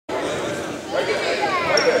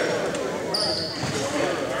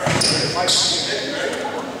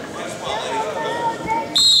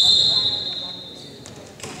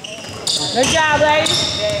Good job,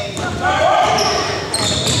 ladies.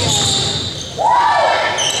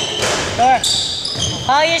 Good.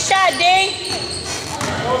 Hold your shot, D.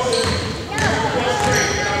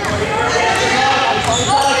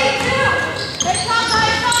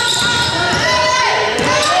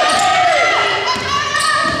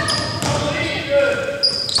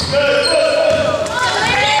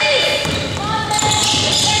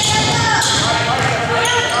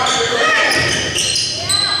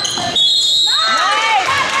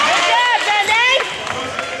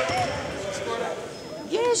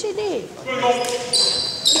 She did. It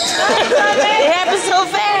happened so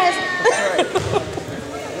fast.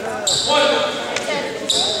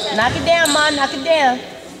 Knock it down, Mom. Knock it down.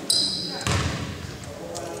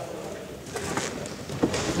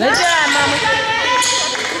 Good job, Mama.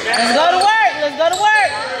 Let's go to work. Let's go to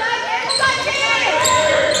work.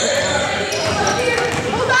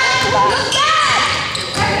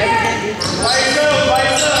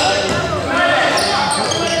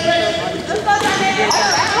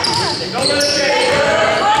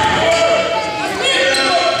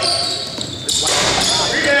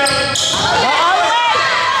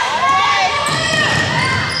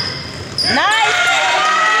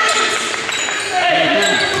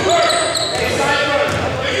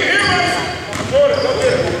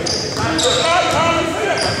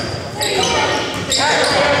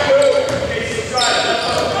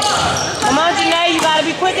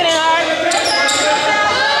 Quicker than her.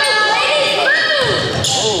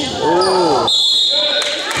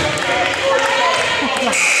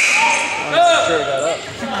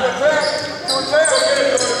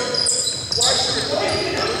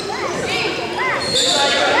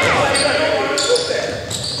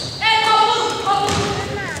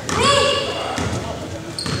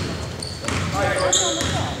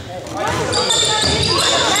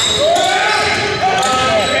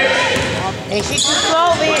 And she too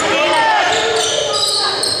slow, man.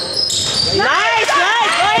 Nice,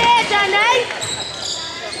 nice. Go ahead, Tourney.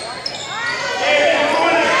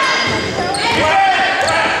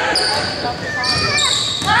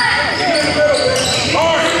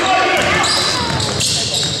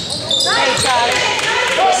 Hey, Charlie.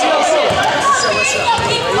 What's up?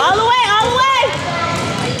 All the way, all the way.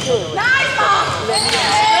 Nice, Mom.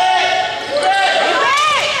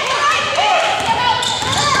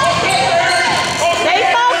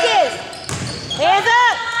 Hands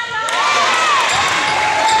up!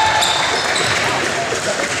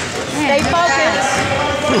 Stay focused.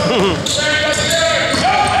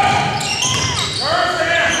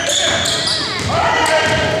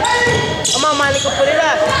 Come on, Monica, put it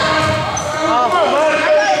up. Oh.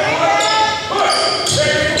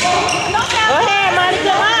 Go ahead, Monica,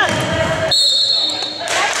 up.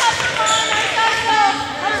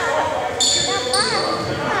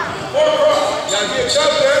 Gotta get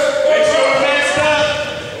up there.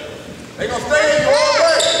 They gonna stay in all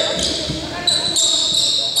day.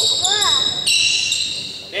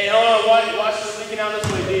 Hey, hold on. Watch this leaking out this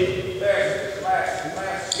way, D. There.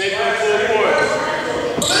 Make them full court.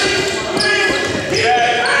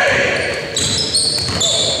 Yeah.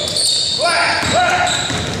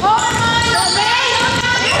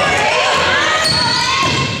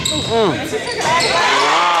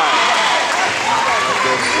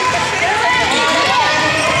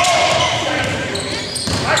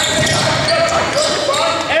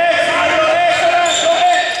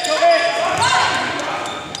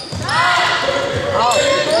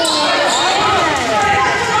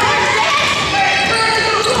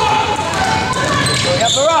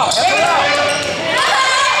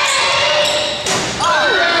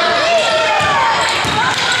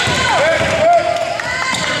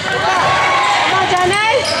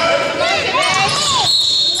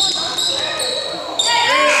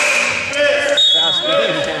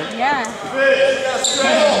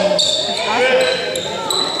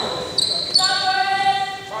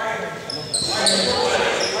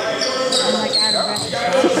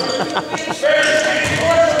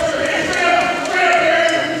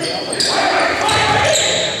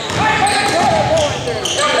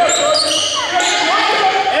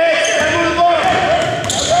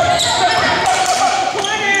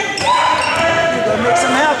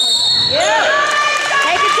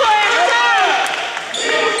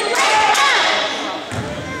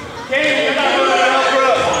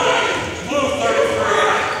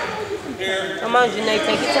 Come on, Janae,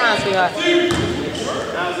 take your time, sweetheart.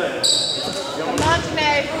 How's that? Come on,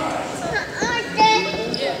 Janae.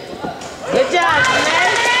 Good job, Janae.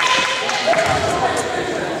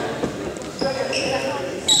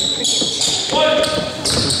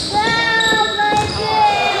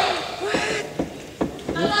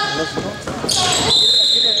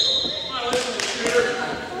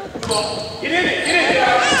 Get in it. Get in it.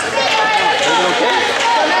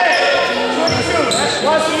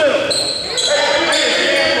 Watch the middle.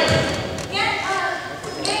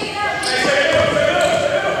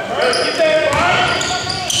 Get there.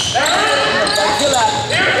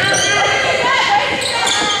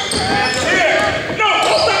 No,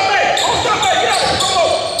 don't stop that. Don't stop that. Get up. Come on.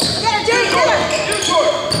 Get it, Jay. Get it.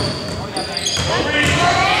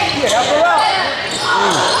 Help her out. All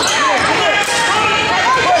the way.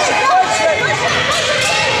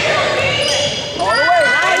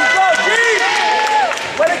 Way to go, G.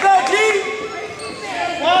 Way to go, G.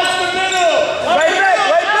 Watch the middle. Right back.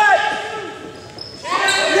 Right back.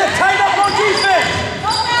 Yeah, tighten up on defense.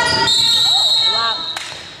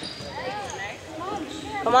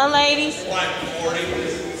 Come on, ladies.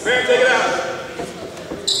 Bear, take it out.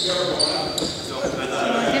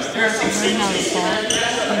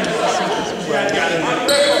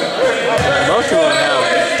 Most of them have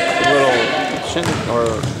little shin or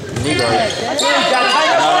knee guards.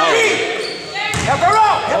 Help her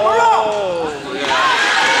out! Help her out!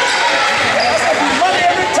 That's gonna be money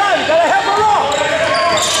every time. You gotta help her out.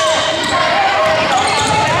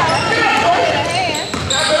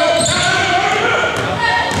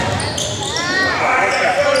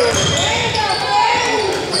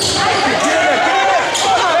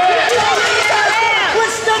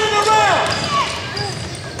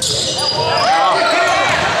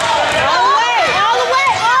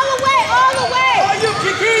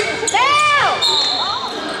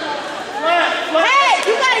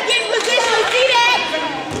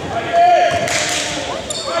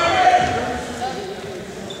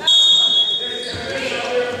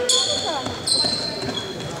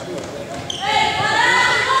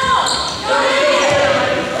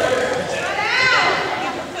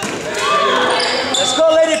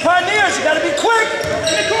 Pioneers, you gotta be quick!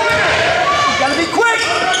 You gotta be quick!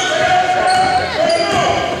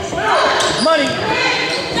 Money!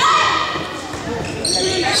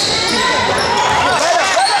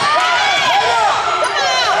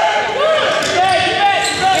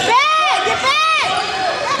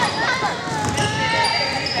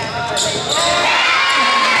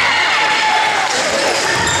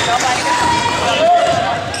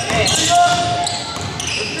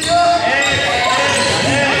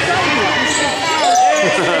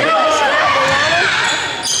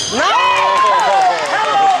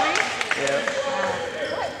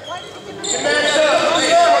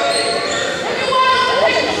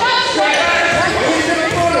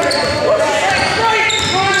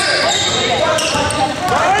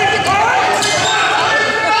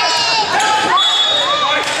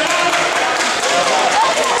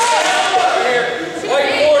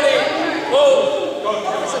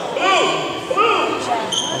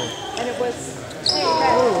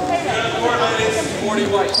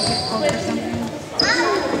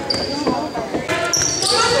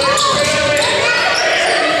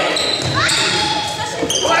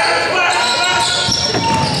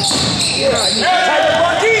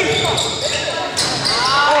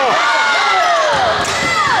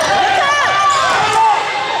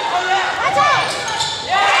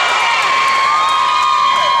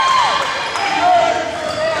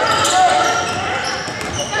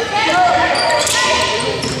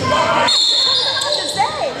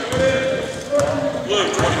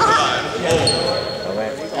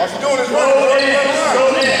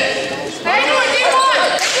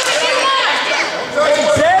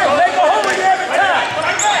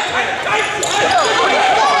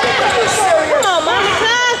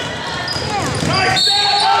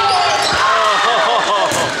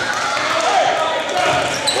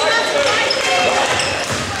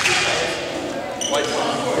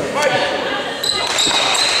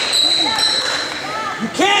 You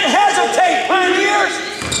can't hesitate, Pioneers!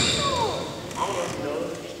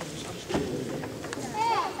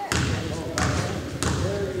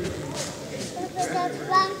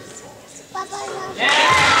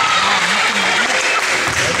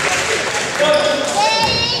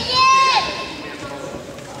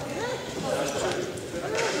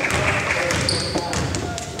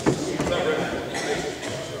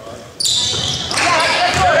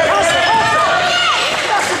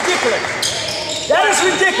 That is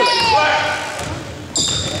ridiculous.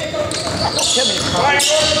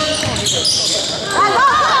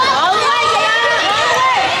 All the way, Diana. All the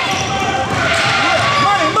way.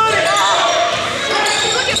 Money, money.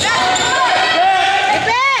 Get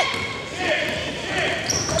back.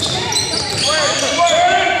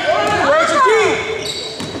 Where's the key?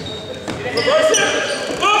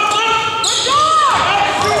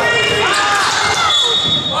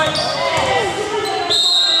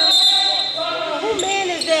 Who man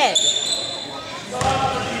is that?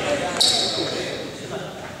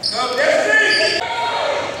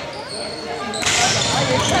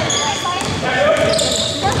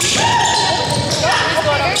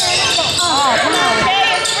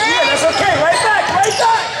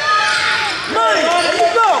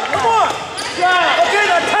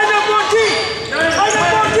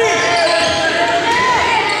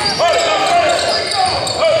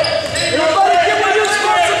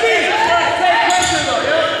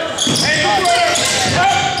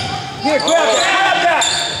 Here, grab that. Grab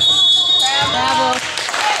that.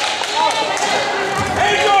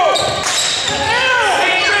 Angel!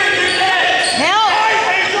 Help!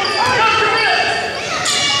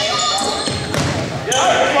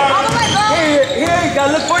 Here, you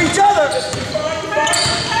gotta look for each other.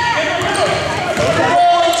 Look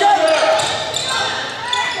for each other.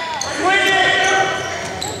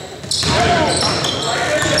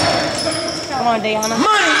 Come on, Deanna.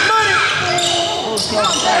 Money, money.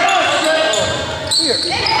 Here.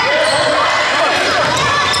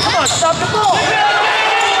 Come on, stop the ball.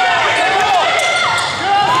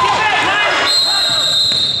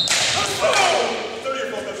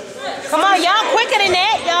 Come on, y'all quicker than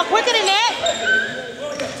that. Y'all quicker than that.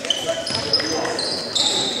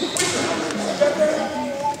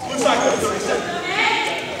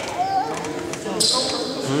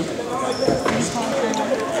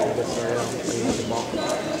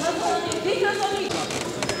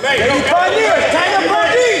 Ready, Pioneers, time up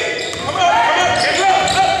on D. Come on, get it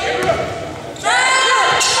up, get it up.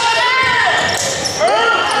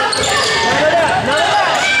 None of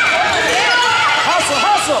that. Hustle,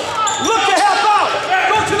 hustle. Look to help out.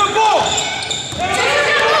 Go to the ball.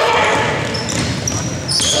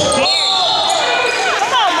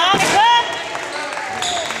 Come on, Monica.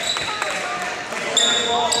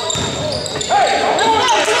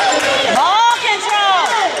 Ball control.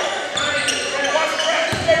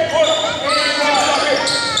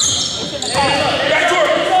 Back to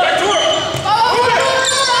her, back to her.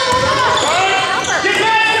 Get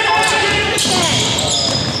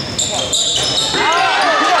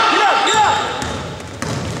up.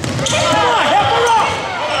 Come on, help her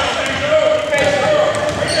up.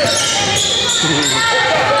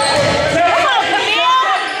 Come on,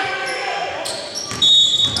 Camille.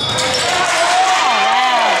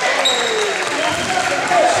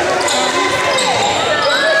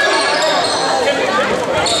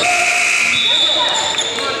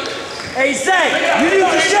 Hey, Zay, you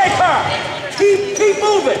need to shake her. Keep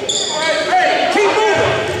moving. Keep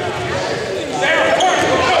moving.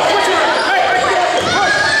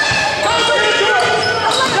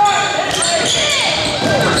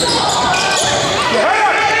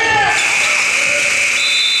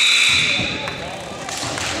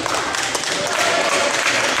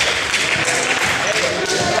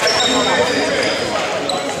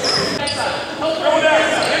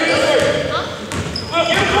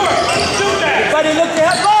 Everybody look to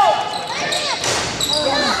help go.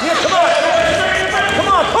 Here, come on. Come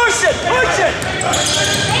on, push it, push it.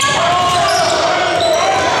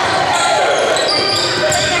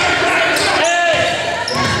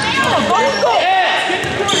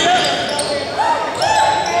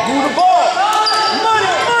 Move the ball.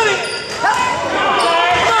 Money, money.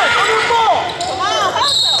 Come on, move the ball.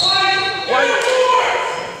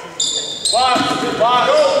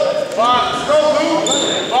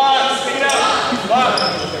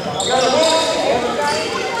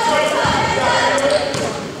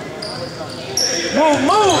 Move,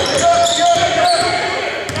 move.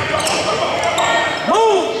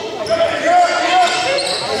 Move.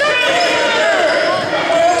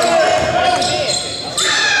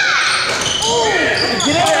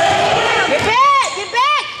 Get in there. Get back. Get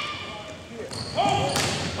back.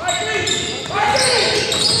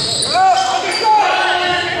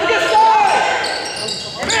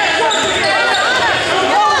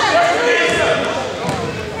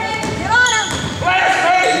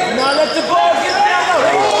 Now let the ball get down.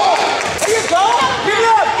 There you go. Give it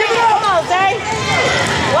up. Give it up. Come on, Zay.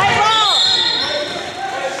 White ball.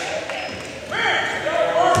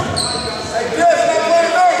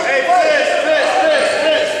 Hey, this.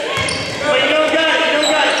 Wait, you don't got it, you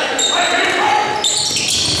don't got it.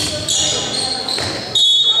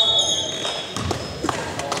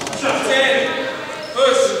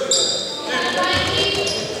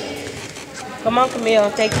 Come on,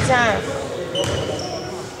 Camille. Take your time.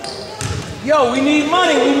 Yo, we need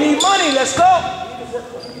money. We need money. Let's go.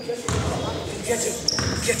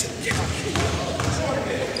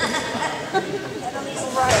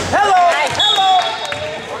 Hello. Hello.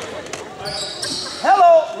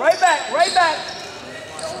 Hello. Right back. Right back.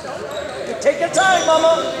 Take your time,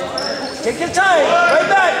 mama. Take your time. Right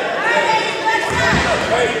back.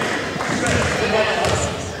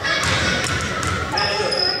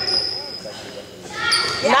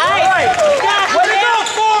 Nice. All right. Good job, Way to go,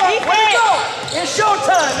 Camille. Ford. Way to Defense. go. It's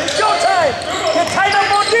showtime. It's showtime. Get tight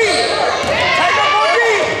up on D. Tight up on D.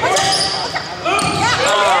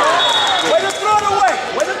 Way to throw it away.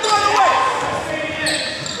 Way to throw it away.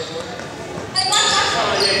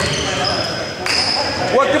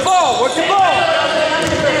 Work the ball. Work the ball.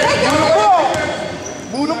 Move the ball.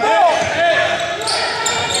 Move the ball.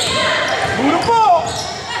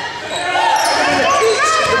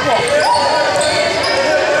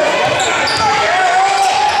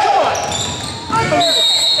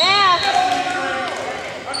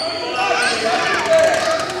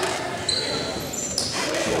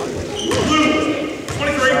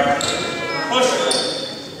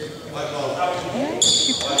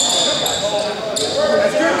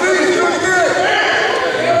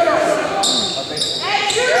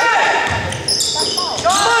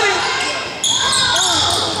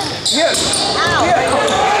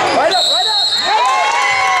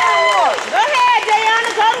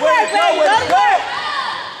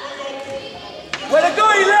 to go,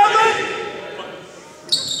 11.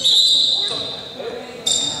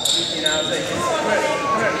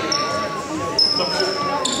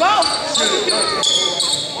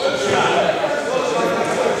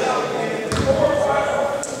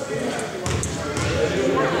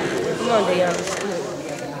 Come on, Dion.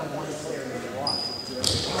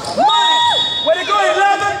 Way to go,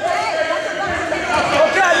 11.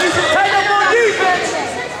 Okay, I need you to tighten up on defense.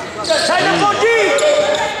 Tighten up on defense.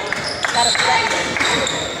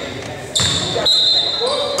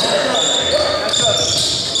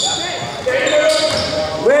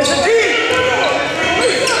 Where's the D?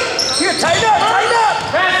 Here, tighten up, tighten up.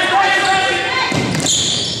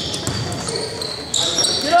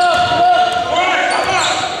 Get up.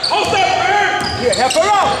 Hold up. Here, help her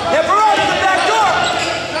out in the back door.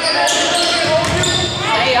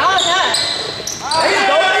 Hey, all done. There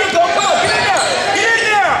you go, come on, get in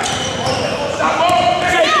there.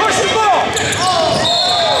 Say, push the ball.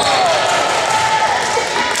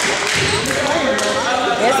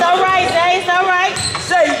 It's all right, Zay, it's all right.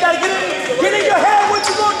 Say, you gotta get in your head what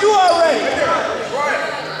you gonna do already.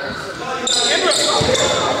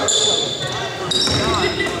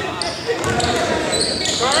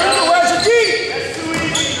 Where's the D?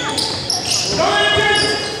 All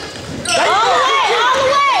the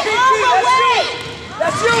way.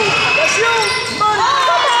 That's you. Money.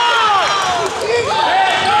 Come on.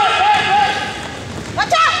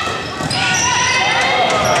 Watch out.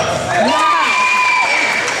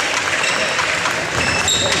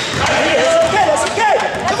 That's okay.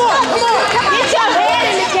 Come on. Get your head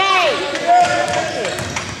in the game.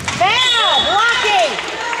 Foul, blocking.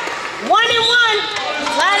 1 and 1.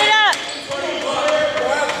 Line it up.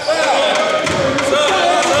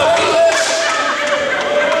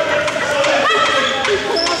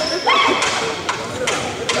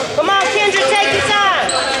 Come on, Kendra, take your time.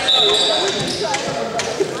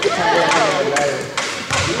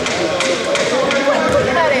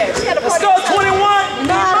 Let's go, 21.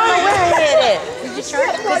 No, I don't know where her head is. Did you try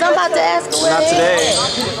it? Because I'm about to ask her where Not her today. head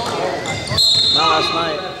is. Not last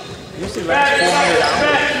night. Usually lasts 400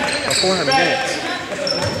 hours or 400 minutes.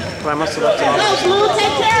 But I must have left it on. Go, Smooth,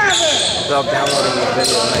 take care of it. Without downloading the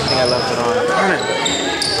video, and I think I left it on. Darn it.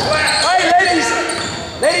 All right, ladies.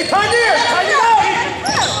 Lady Pioneer, tighten it up.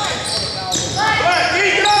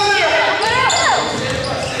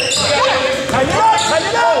 Tighten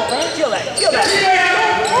it up. Kill that.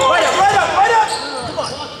 Right up.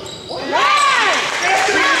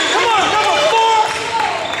 Come on, number 4.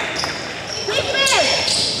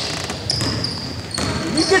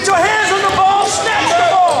 You get your hands on the ball, snatch the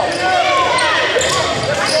ball.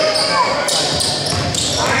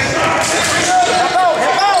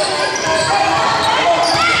 Help out.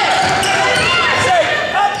 Say,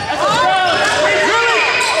 up. Really?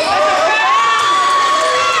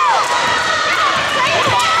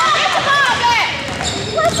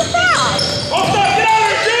 Where's the foul? Hold up, get out of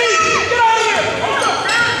here, G! Get out of here! Hold up!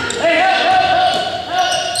 Hey,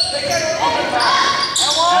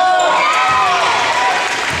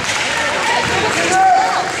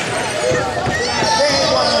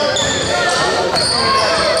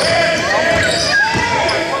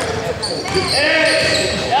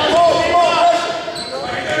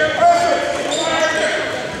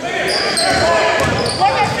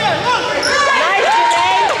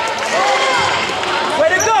 Way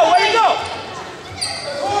to go.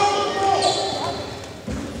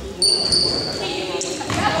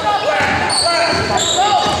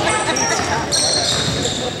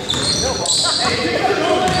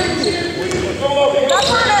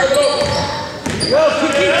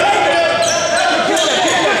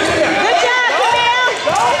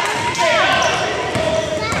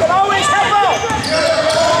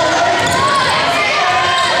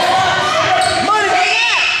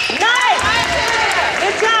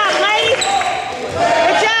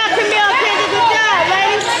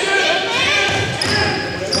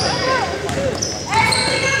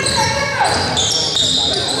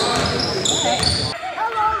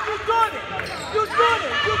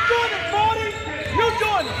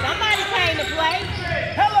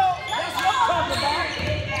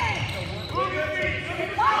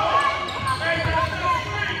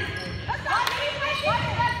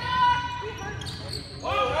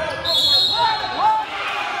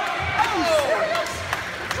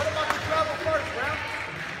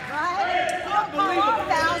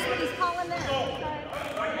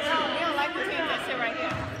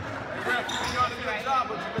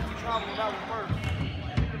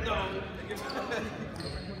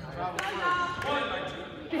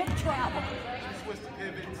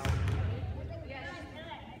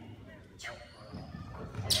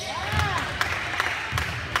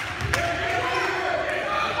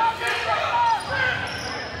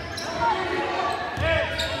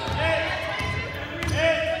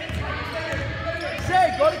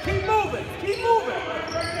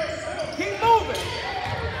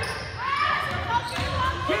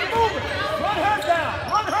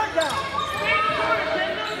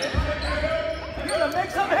 on,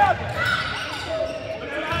 make something happen.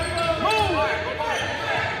 Move.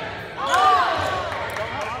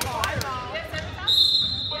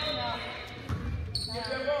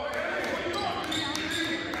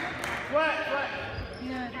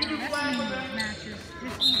 Matches.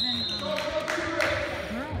 There's even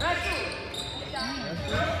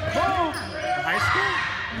High school?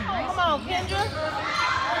 come on, Kendra.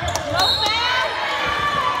 No foul.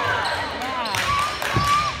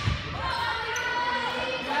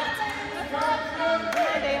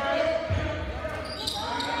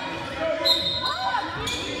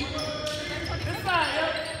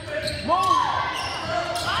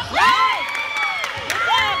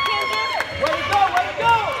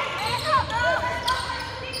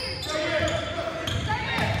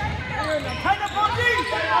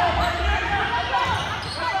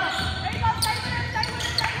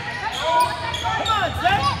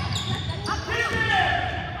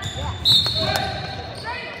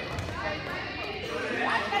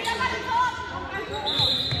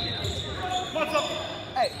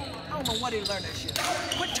 They learn that shit.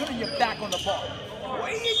 Quit turning your back on the ball.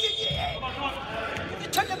 You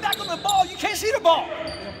turn your back on the ball, you can't see the ball.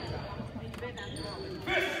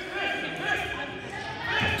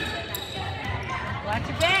 Watch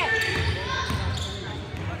your back.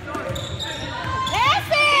 Pass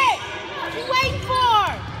it! What you waiting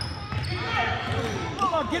for?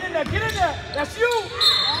 Come on, get in there, get in there. That's you.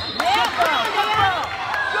 Yeah, good foul, good foul.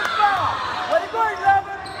 Good foul. Way to go,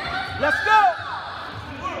 11. Let's go.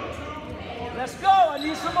 Let's go. I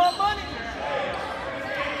need some more money.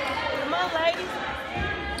 Come on, ladies.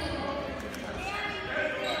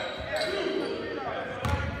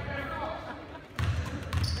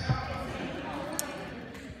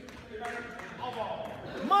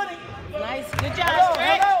 Money. Nice. Good job, Hello,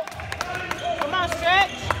 Stretch. hello. Come on,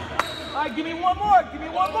 Stretch. All right, give me one more. Give me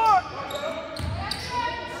one more.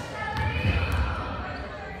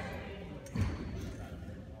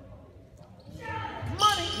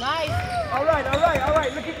 Money. Nice. All right, all right, all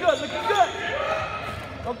right. Looking good, looking good.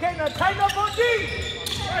 Okay, now tighten up on D. There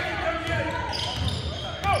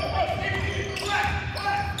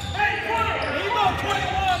you go, 21.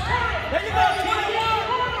 There you go, 21.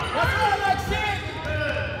 That's what I like seeing.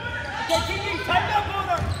 Okay, TD, tighten up on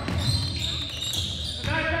her.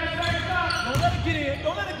 Don't let it get in.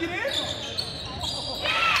 Don't let it get in.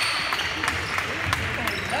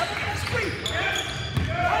 Have a sweep.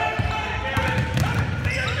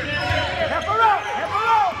 Help her out. Help her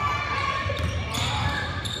out.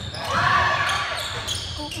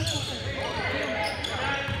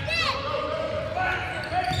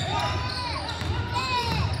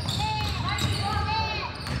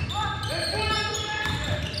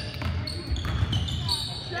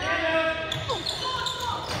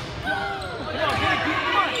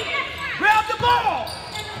 Grab the ball!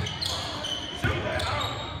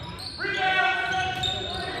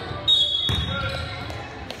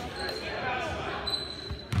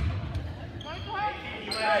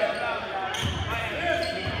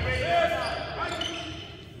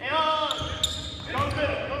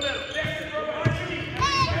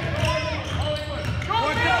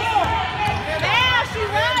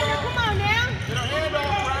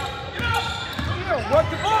 Work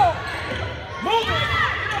the ball. Move it.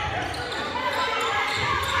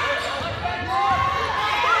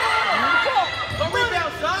 Go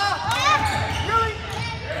rebound, son. Really?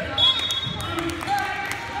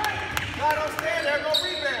 God, don't stand there. Go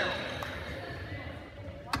rebound.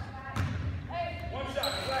 One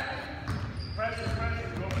shot, flat. Pressure, pressure.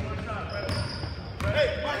 Go for one shot, pressure. Hey,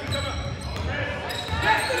 Mikey, come up.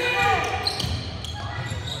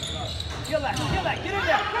 Kill that. Get in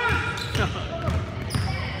there.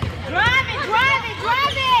 Drive it, drive it,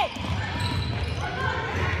 drive it!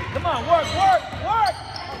 Come on, work.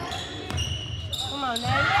 Come on, now.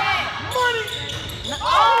 Money. No.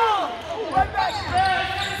 Oh! Right back.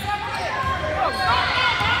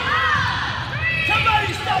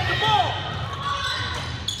 Somebody stop the ball.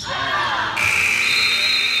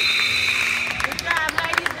 Good job,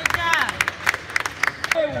 ladies, good job.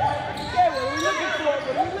 Hey, what are we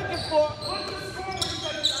looking for?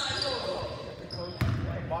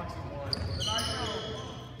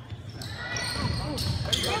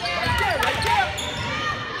 Right there.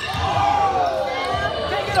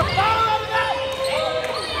 Can't get a foul out of that?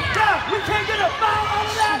 Yeah, we can't get a foul out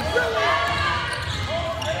of that, really?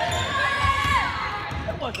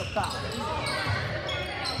 That was a foul.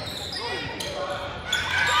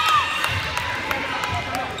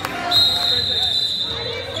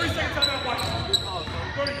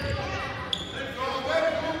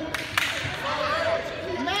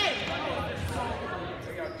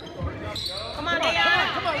 Come on, Deion.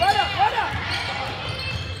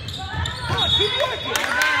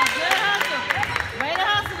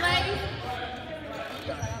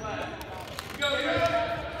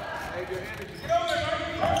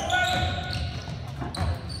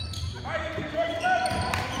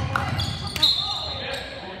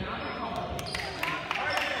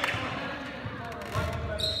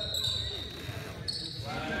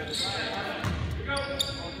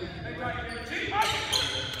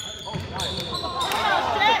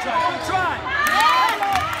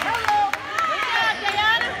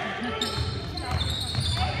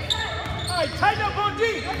 Tighten up on D.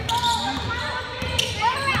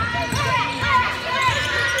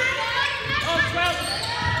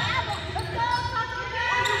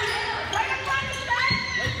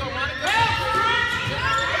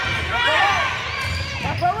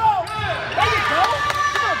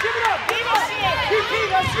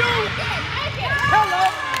 That's you! Hello!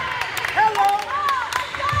 Hello!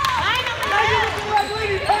 Now you're looking like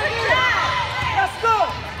lady, come here! Let's go!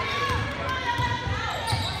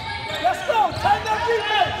 Let's go! Tighten up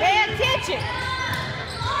defense! Pay attention!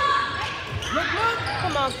 Look, look!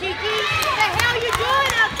 Come on, Kiki! What the hell you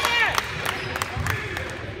doing out there?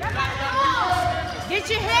 Get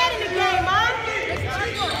your head in the game, Mom!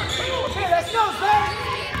 Okay, let's go, Zay!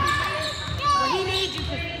 Well, he needs you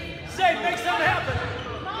to... Zay, make something happen!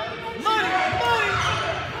 Money! Money!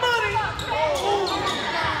 Money! Ooh.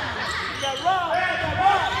 Got robbed! Got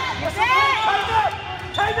robbed! Let's go! Tighten up!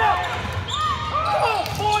 Tighten up! Come on,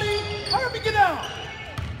 40! Hurry, get down!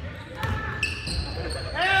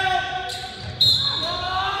 Help!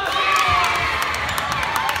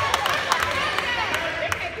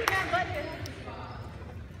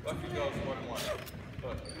 Lucky goes 1-1.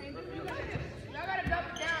 Y'all gotta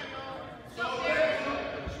double down, y'all.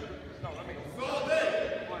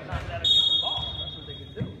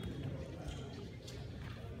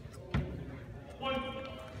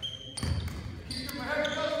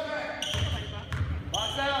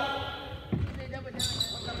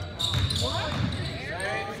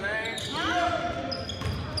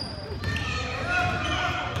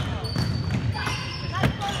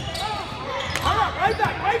 Right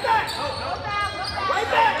back! Right back! Right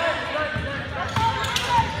back!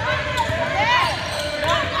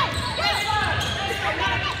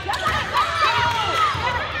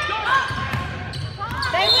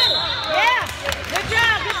 Stay with him. Yeah. Good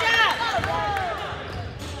job. Good job.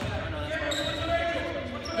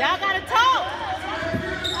 Y'all got to talk.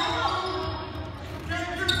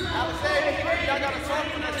 I would say, y'all got to talk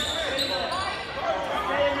to this shit.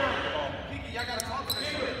 Y'all got to talk to this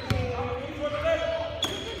shit.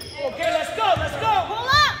 Okay, let's go, let's go! Pull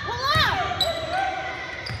up. Pull up.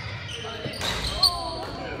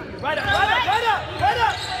 Right up, right up, right up, right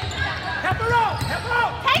up! Help her out, help her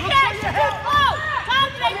out! Take Look that. for your Too help. slow.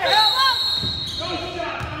 Told you they too slow.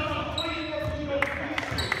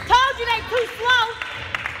 Told you they too slow.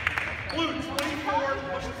 Blue 24,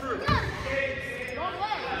 push through.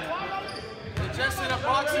 It's just in a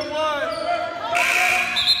box of one.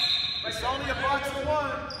 It's only a box of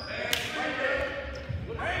one.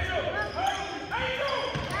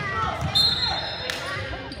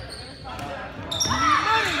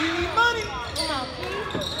 You need money! Come on, please.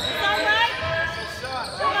 It's all right.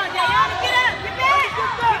 Come on, Diana. Get up. Get back.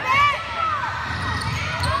 Get back.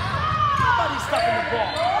 Somebody's stuck in the ball.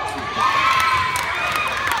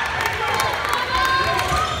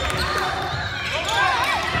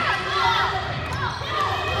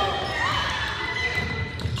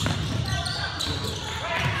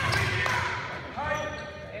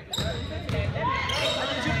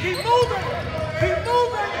 You keep moving! Keep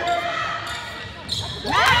moving!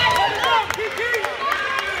 Nice! Let it go, Kiki!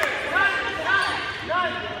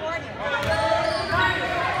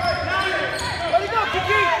 Let it go,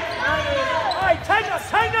 Kiki! All right, tighten up,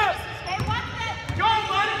 tighten up! Hey, watch that. Go,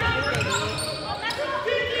 buddy, go!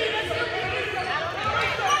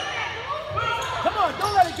 Come on,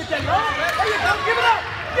 don't let it get that low. There you go, give it up!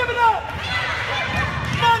 Give it up!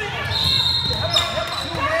 Money!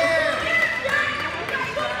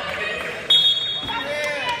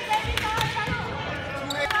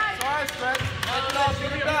 Sorry, Stretch. Knock it off,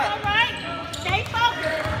 give it All back. right. Stay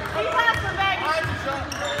focused. Keep hustling, baby.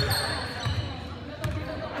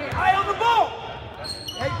 Hey, eye on the ball!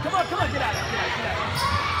 Hey, come on, get out of here, get out of here.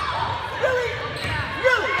 Really?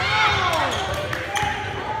 Really?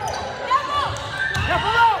 Help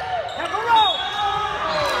her out! Help her out!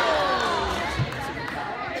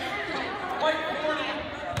 Wait, 40.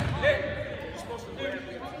 Nick, you're supposed to do it.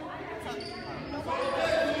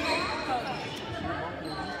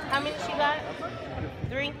 How many she got?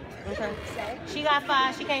 3? Okay. She got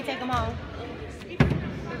 5. She can't take them home.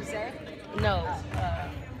 No,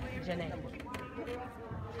 Janae.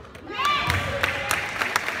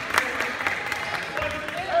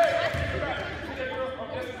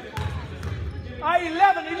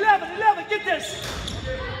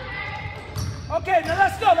 Okay, now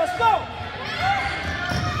let's go, let's go.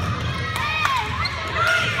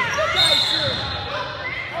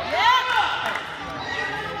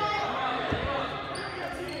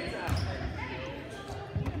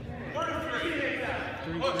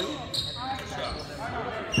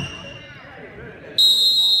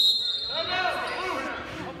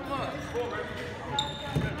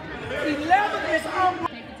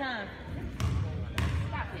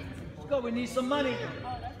 We need some money.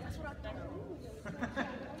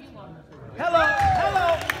 Hello,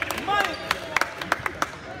 hello, money.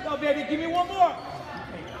 Go, baby, give me one more.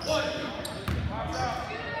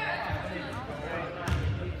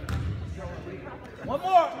 One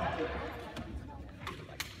more.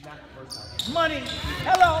 Money.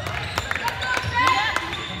 Hello.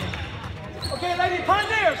 Okay, Lady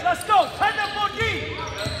Pioneers, let's go. Tighten up on D.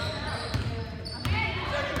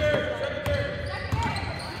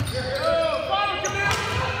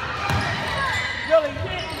 Really?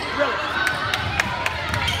 Really?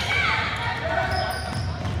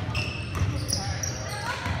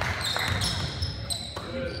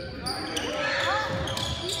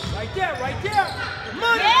 Right there, right there.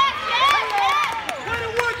 Money! Yes, yes, yes! Way to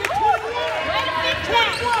work it, 21! Way to fix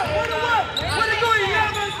that! 21! Way to go,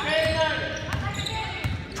 11!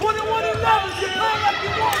 21-11, you play like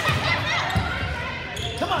you want!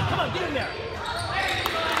 Come on, get in there!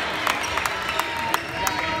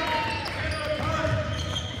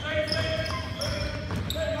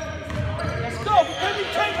 Let's go, because we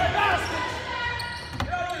take the basket!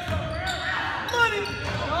 Money!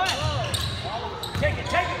 Take it!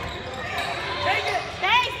 Take it!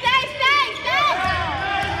 Stay!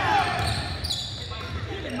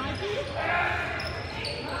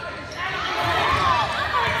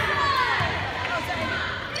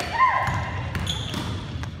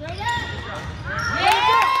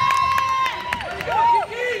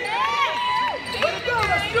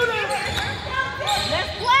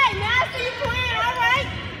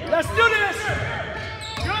 Let's do this!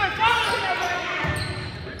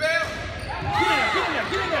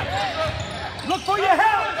 Get in there! Look for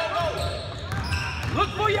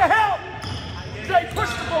your help! Jay, push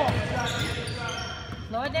the ball!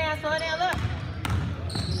 Slow it down, look.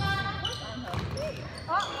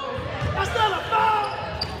 That's not a foul!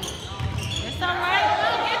 It's all right.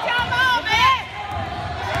 Get your ball, man!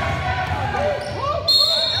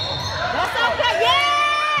 That's okay, yeah!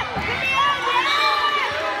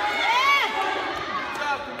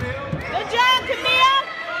 Good job, Camille!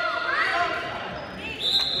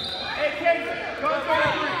 Hey, Casey, go for it.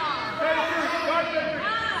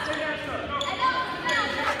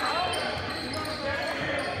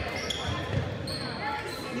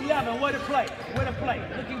 11, way to play.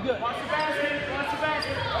 Looking good. Watch the basket.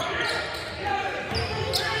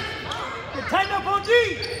 Get tighten up on D!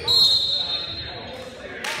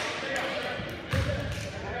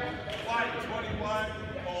 White, 21,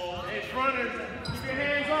 hold. It's runners. Keep your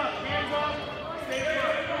hands up. Stay put.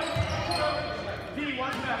 D,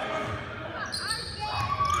 watch the basket.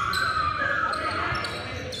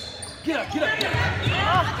 Get up.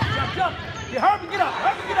 Jump. You heard me, get up.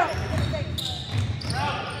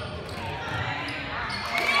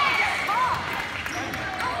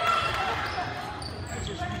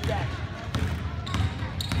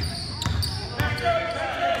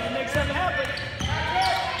 Make something happen.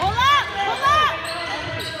 Pull up!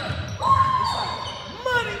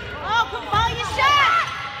 Money! Oh, come on, your shot!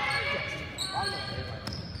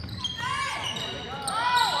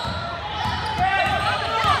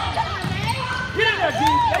 Get in there, G.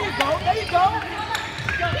 There you go.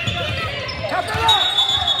 Tap it up.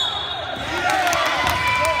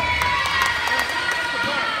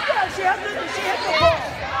 Yeah, she hit the ball.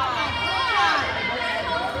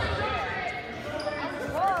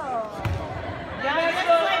 Y'all let's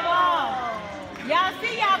play ball. Y'all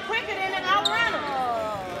see y'all quicker than an outrunner.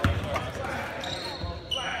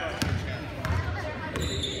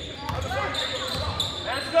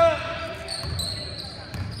 That's good.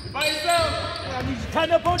 By yourself. I need you to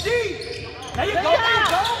tighten up on D. There you go.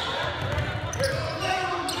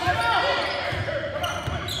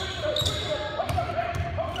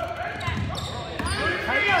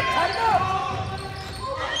 Tighten up.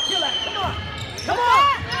 Kill that. Come on.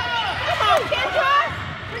 Kendra.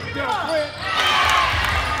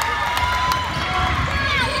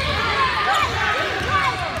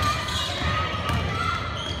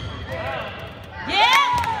 Yeah.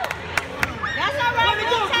 That's all right. Way to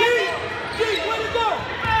go, D. Way to go.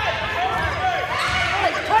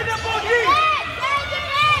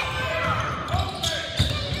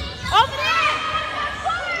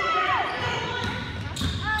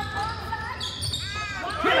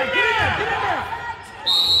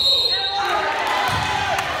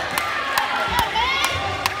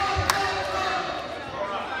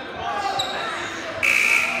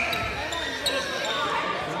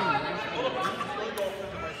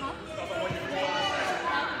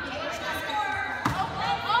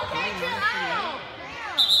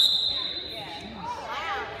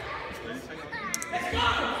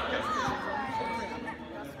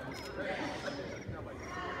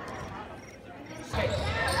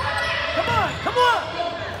 Come on, come on!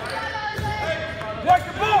 Work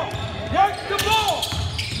the ball! Work the ball!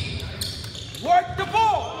 Work the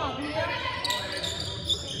ball!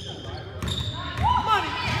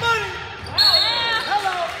 Money! Money!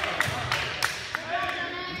 Hello!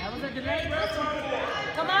 That was a delay.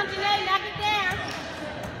 Come on, Janae, knock it down.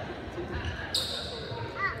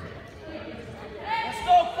 Let's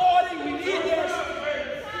go 40, we need this.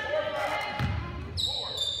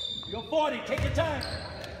 You're 40, take your time.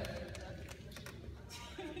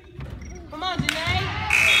 Come on, Janae.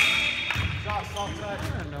 I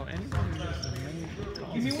don't know anybody that's in many.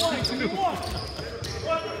 Give me one, give me one.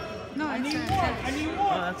 No, I need one, I need Oh,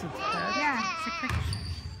 one. that's a tag? Yeah, it's a quick.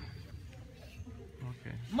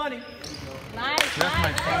 Okay. Money. Nice, That's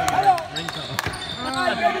my nice. phone Hello. ringtone. All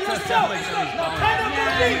right, baby, let's go. Let's go. Now, turn up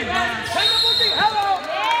on D. Turn up on D. Hello.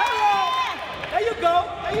 Hello. There you go.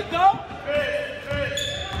 There you go.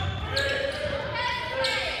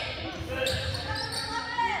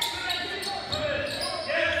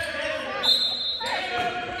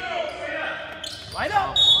 Right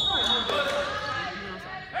up.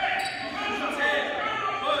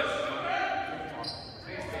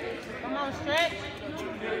 Come on, stretch.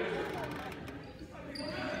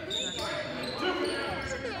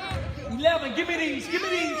 11, give me these, give me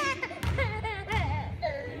these.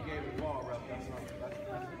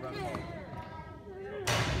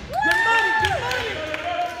 Good money, good money.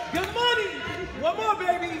 Good money. One more,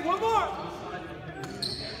 baby, one more.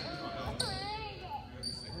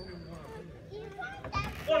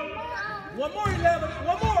 One more, 11,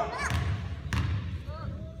 one more.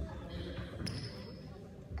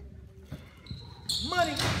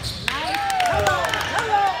 Money. Hello,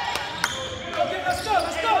 hello. Okay, let's go,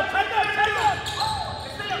 let's go. Time up, time up.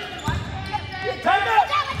 Time up.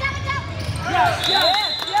 Yes, yes,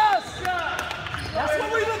 yes. That's what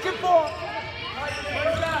we're looking for.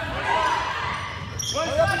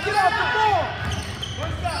 Hurry up and get off the ball.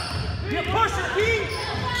 You're pushing, D.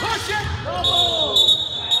 Pushing.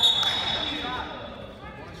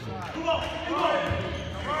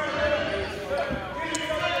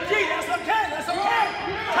 D, that's okay, that's okay.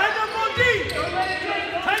 Time up on D. Time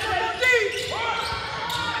up on D.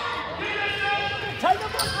 Time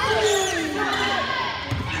up on D.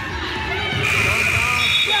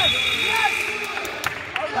 Yes, yes.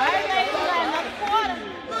 All right, ladies, we got another quarter.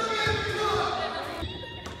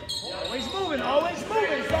 Always moving, always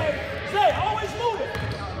moving. Say, always moving.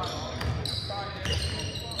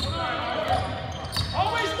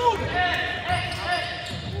 Always moving.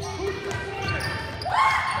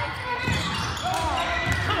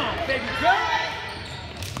 Come on, baby girl.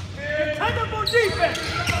 Tighten up on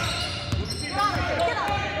defense.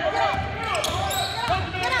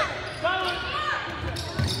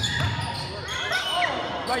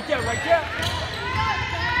 Right there, right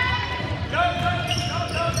there.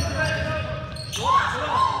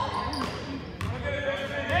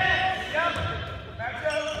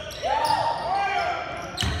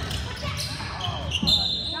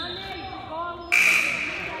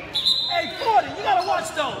 Hey, 40, you gotta watch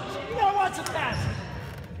those. You gotta watch the passes.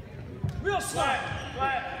 Real slow.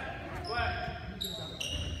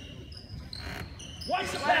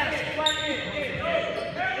 Watch the pass.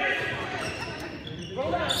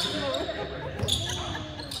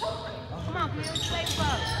 Come on, Bill, play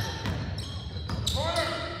ball.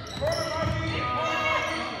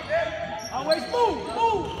 Always move,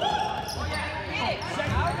 move. All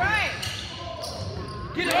right.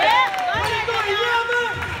 Get it. Yeah, What are you doing? You have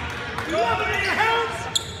it? You have it in your hands?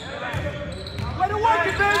 Let it work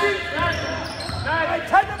it, baby. All right,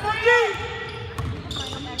 tighten up on D.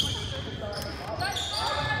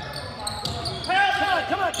 Come on,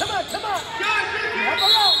 come on, come on, come on. Help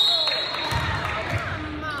her out.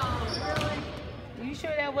 Come on, really? You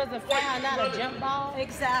sure that was a foul, not a jump ball?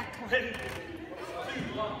 Exactly.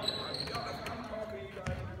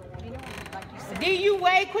 D, you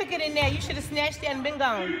way quicker than that. You should have snatched that and been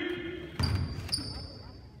gone.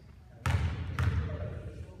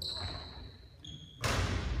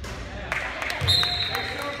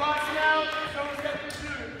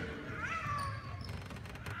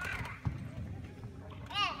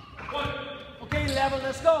 Okay, 11,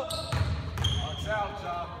 let's go.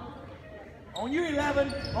 On you,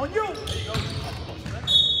 11. On you.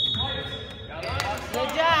 Good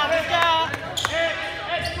job, good job.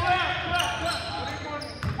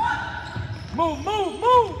 Move, move,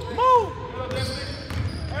 move, move.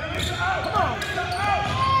 Come on.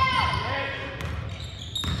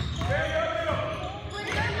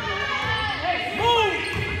 Move.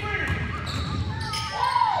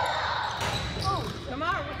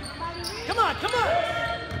 Come on, come on.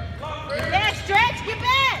 Get back, stretch, get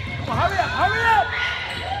back. Come on, hurry up, hurry up.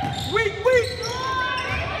 Weak, weak.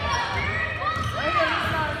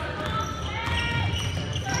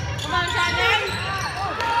 Come on, Johnny.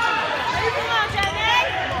 Come on, Johnny.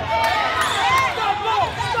 Stop ball,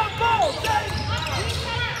 stop ball.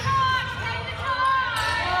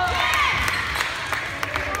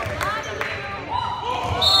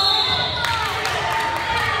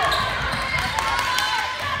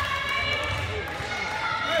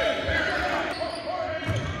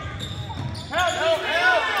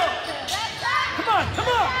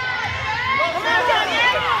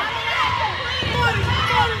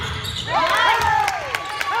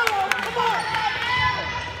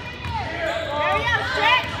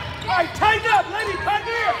 Tighten up, lady, tighten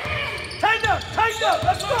here. Tighten up,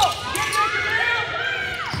 let's go.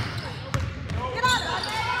 Get on it.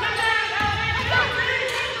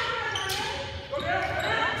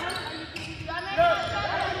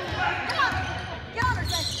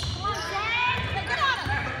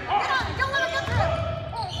 Don't let him get through.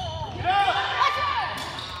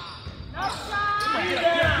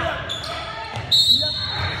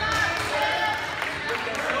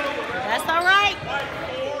 That's all right.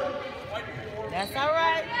 That's all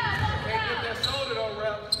right. Can't get that shoulder though,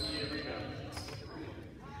 rep.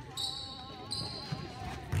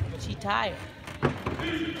 But she tired.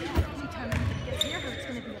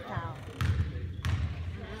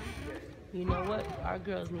 You know what? Our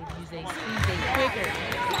girls need to use their speed, they quicker.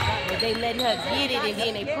 But they letting her get it and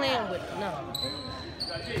then they playing with it. No.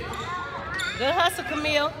 Good hustle,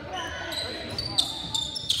 Camille.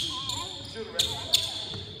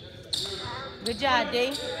 Good job,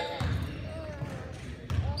 D.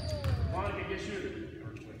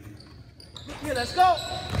 Here, let's go.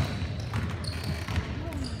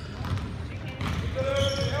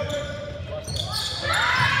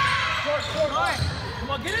 Short. Come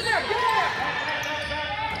on, get in there, get in there.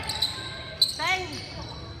 Thank you.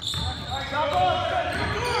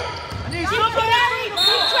 I need somebody.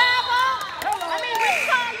 You travel. I mean, which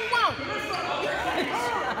car you want?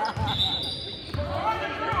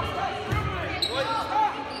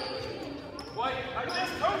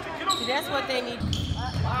 See, that's what they need.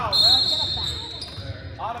 Wow, man.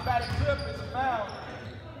 Automatic clip is a foul.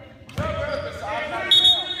 It's automatic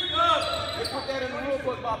foul. They put that in the rule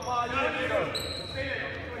book about 5 years ago.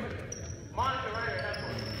 Monitor right here.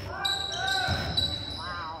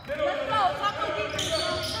 Wow. Let's go. Talk on defense.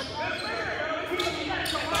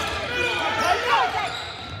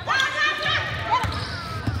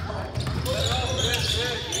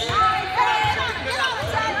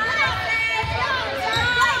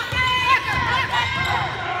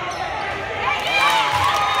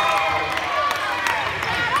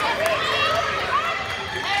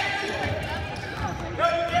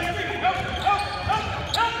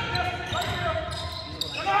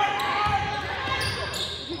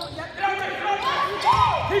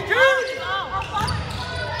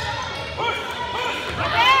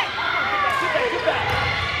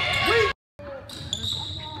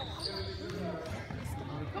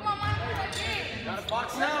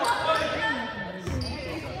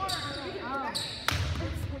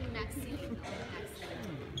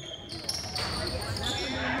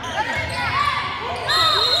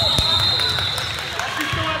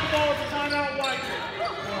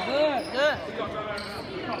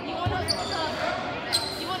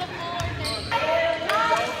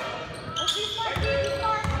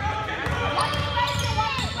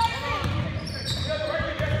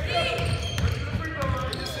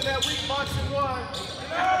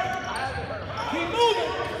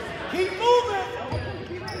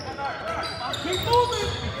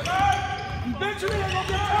 Eventually, they're going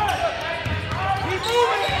to get tired. Keep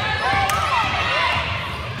moving.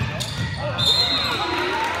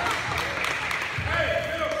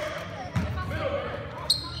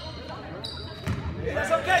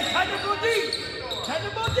 That's okay. Tighten up real deep. Tighten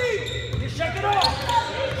up real deep. Just shake it off.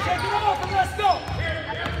 Shake it off and let's go.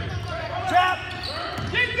 Trap.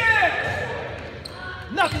 Get there.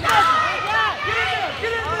 Nothing. Get in there.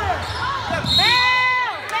 Get in there.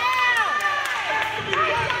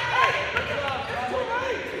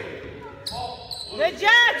 Good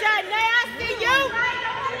job, Johnny. I see you.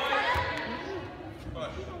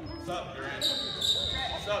 What's up, you're in.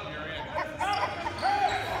 What's up, you're in.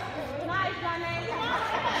 Nice, Johnny.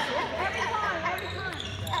 Every time.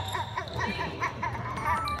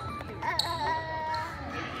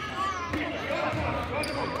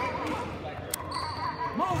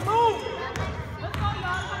 Move. Let's go,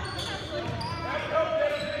 y'all.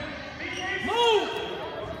 Move.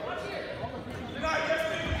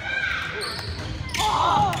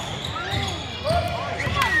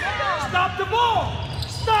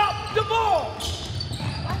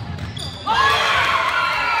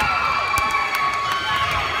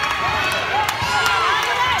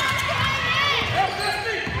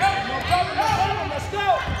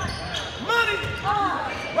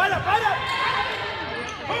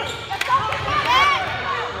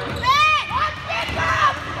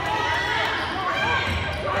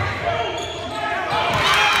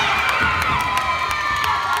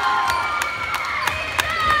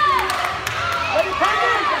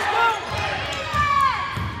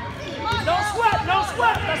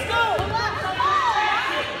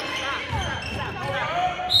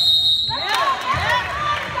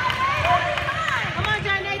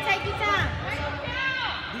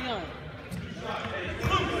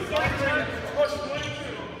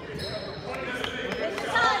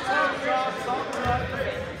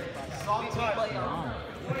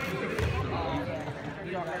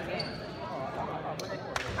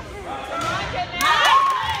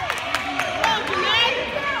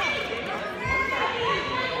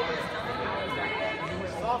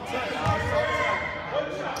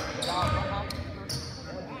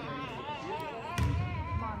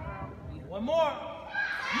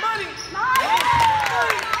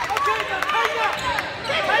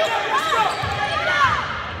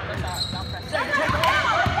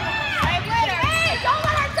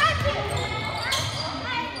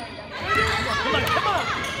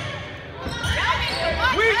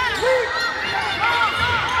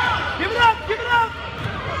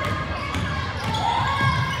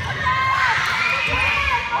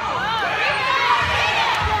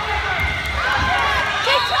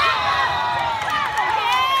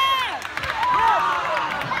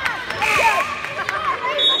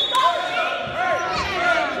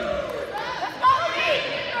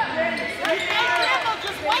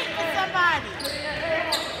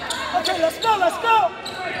 let's go, let's go.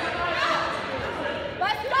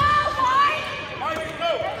 Let's go, boy. Money.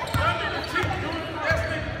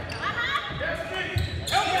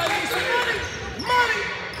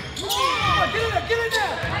 Get in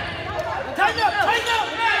there. Tighten up.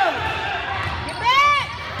 Get back.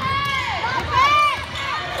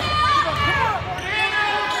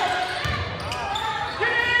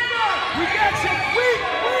 We got you. Weak.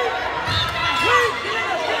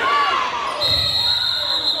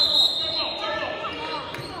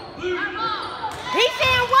 He's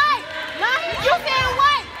saying white. No, you saying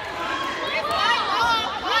white. It's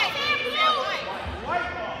white. White.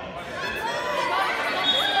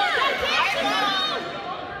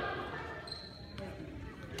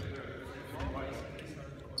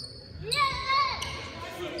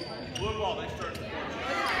 Blue ball, they start.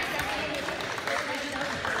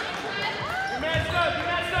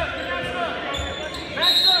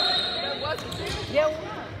 Yeah.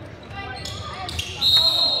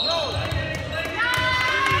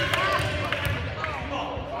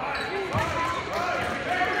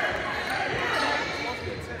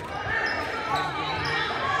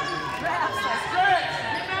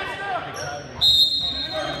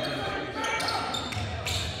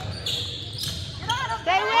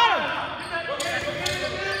 Stay with him.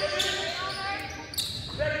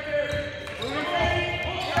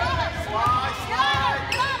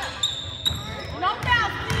 No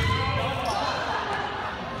doubt.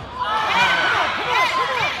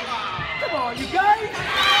 Come on, you guys.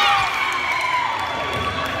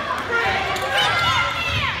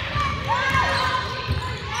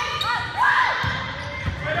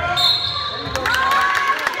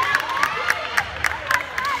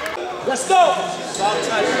 Let's go. Soft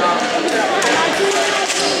touch,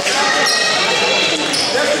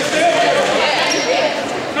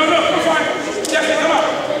 No, come on. Jesse, come on.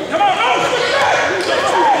 Come on, no.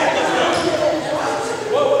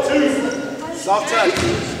 Soft touch.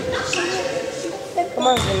 Come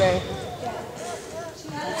on, Janae.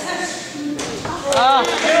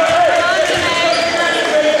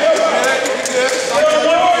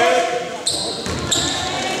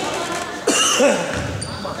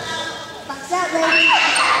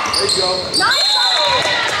 There you go. Nice.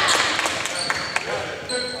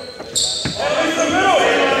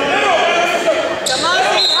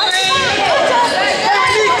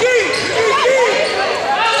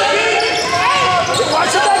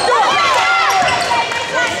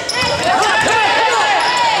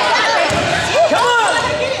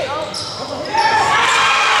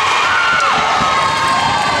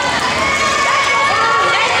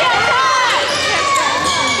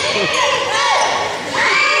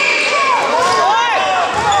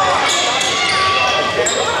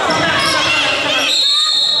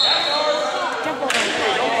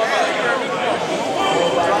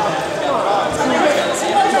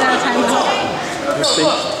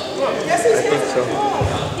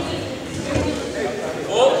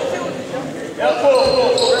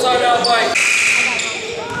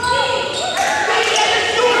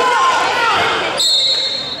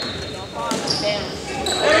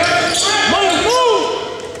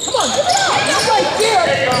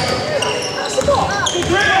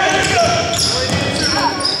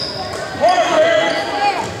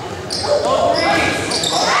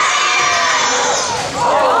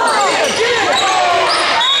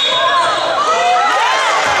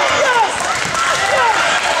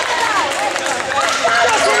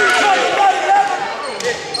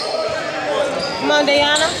 Come on,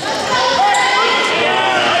 Diana.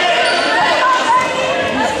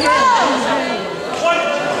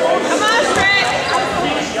 Come on, Shrek.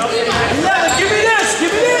 Give me this.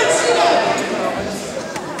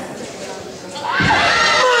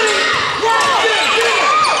 Money.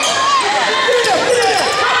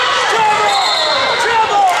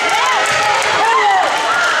 Trouble.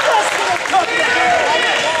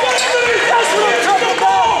 That's what I'm talking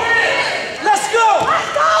about. Let's go.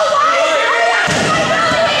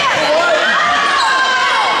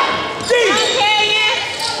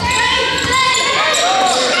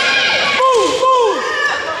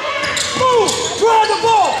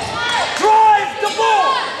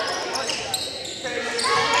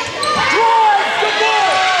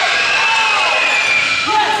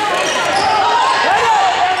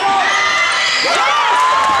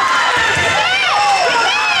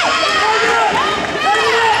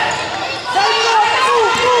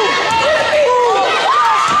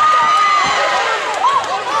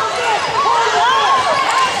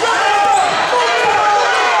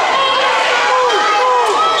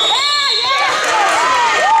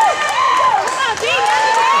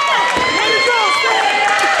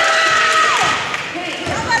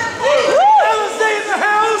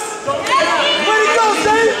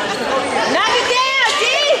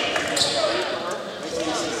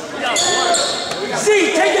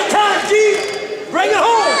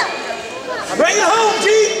 Bring it home, G.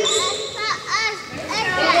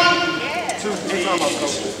 Two timeouts,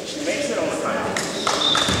 coach. Makes it overtime.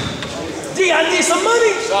 D, I need some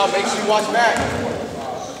money. So make sure you watch back.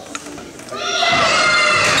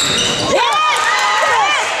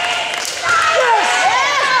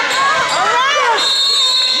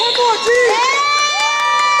 One more, G.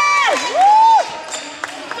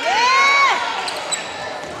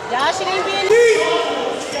 Y'all shouldn't be in D.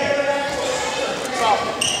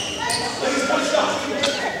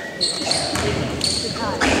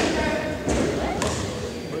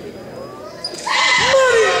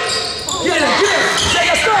 Get it, say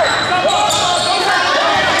let's go!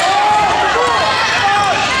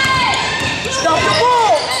 Stop the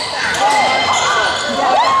ball!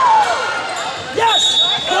 Yes!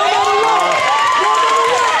 Go on the wall! Go on the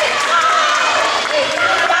wall!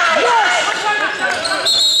 Yes!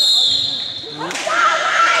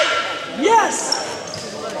 Yes!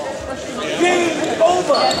 Game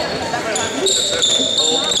over!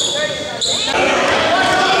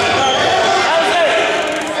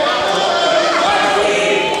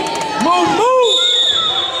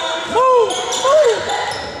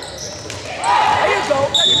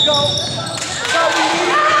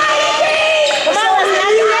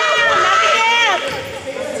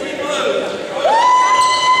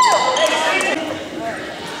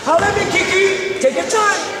 Holla at me, Kiki. Take your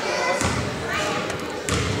time.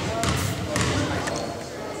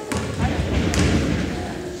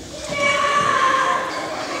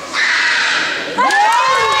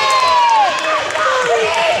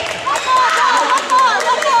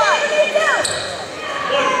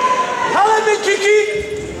 Holla at me, Kiki.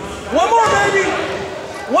 One more, baby.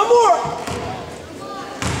 One more.